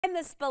And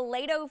the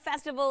Spoleto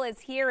Festival is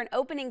here and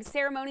opening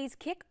ceremonies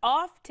kick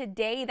off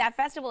today. That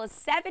festival is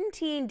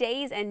 17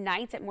 days and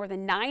nights at more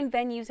than 9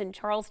 venues in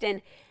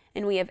Charleston.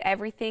 And we have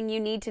everything you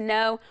need to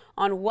know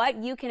on what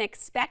you can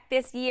expect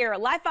this year.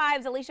 Live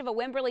 5's Alicia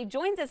Wimberly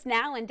joins us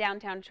now in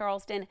downtown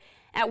Charleston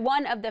at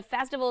one of the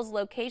festival's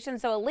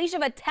locations. So Alicia,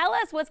 tell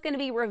us what's going to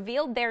be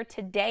revealed there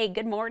today.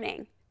 Good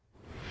morning.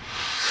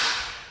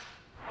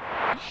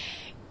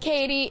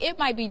 Katie, it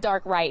might be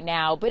dark right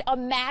now, but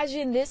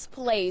imagine this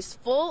place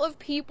full of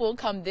people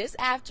come this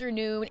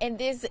afternoon and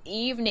this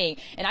evening.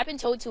 And I've been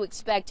told to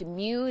expect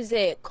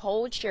music,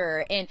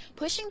 culture, and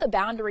pushing the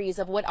boundaries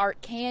of what art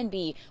can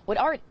be, what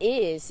art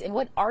is, and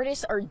what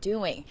artists are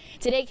doing.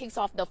 Today kicks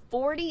off the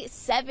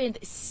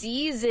 47th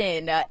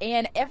season,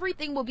 and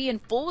everything will be in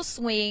full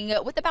swing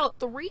with about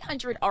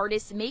 300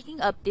 artists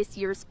making up this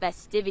year's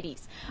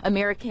festivities.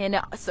 American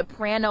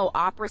soprano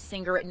opera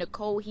singer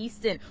Nicole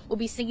Heaston will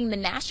be singing the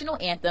national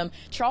anthem.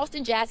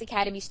 Charleston Jazz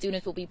Academy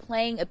students will be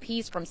playing a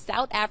piece from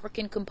South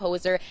African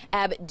composer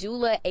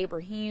Abdullah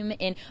Ibrahim,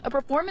 and a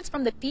performance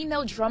from the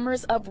female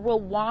drummers of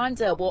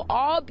Rwanda will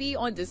all be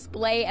on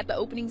display at the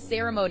opening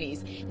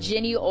ceremonies.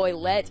 Jenny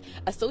Oilette,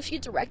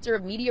 Associate Director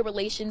of Media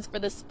Relations for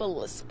the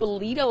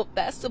Spoleto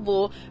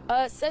Festival,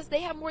 says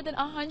they have more than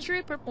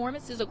 100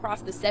 performances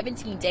across the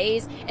 17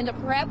 days, and the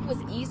prep was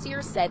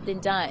easier said than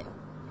done.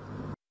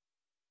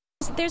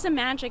 There's a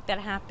magic that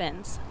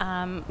happens.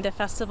 The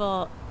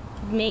festival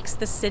makes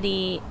the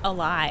city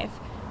alive.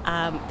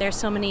 There's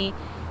so many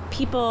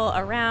people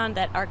around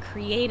that are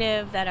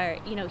creative, that are,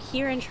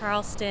 here in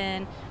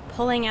Charleston,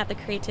 pulling out the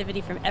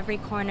creativity from every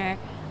corner.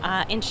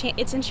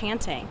 It's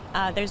enchanting.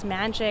 There's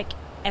magic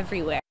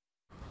everywhere.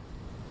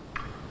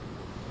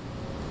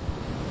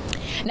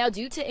 Now,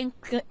 due to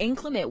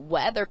inclement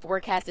weather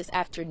forecast this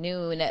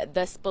afternoon,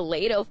 the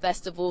Spoleto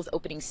Festival's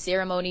opening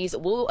ceremonies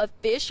will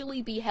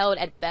officially be held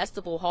at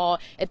Festival Hall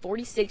at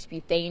 46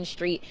 Bethane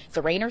Street.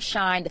 So rain or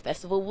shine, the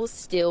festival will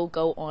still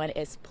go on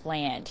as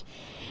planned.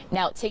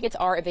 Now, tickets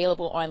are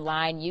available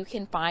online. You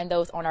can find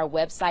those on our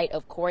website,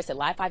 of course, at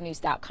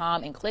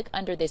live5news.com, and click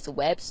under this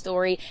web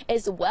story,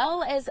 as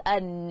well as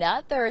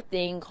another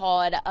thing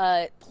called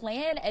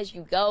Plan As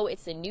You Go.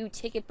 It's a new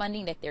ticket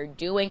funding that they're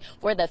doing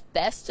for the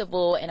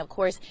festival, and of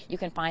course, you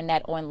can find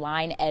that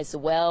online as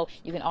well.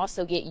 You can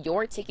also get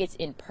your tickets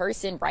in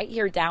person right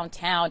here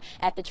downtown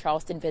at the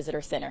Charleston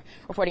Visitor Center.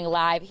 Reporting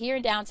live here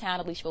in downtown,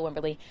 Alicia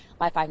Wimberly,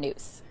 Live 5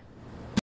 News.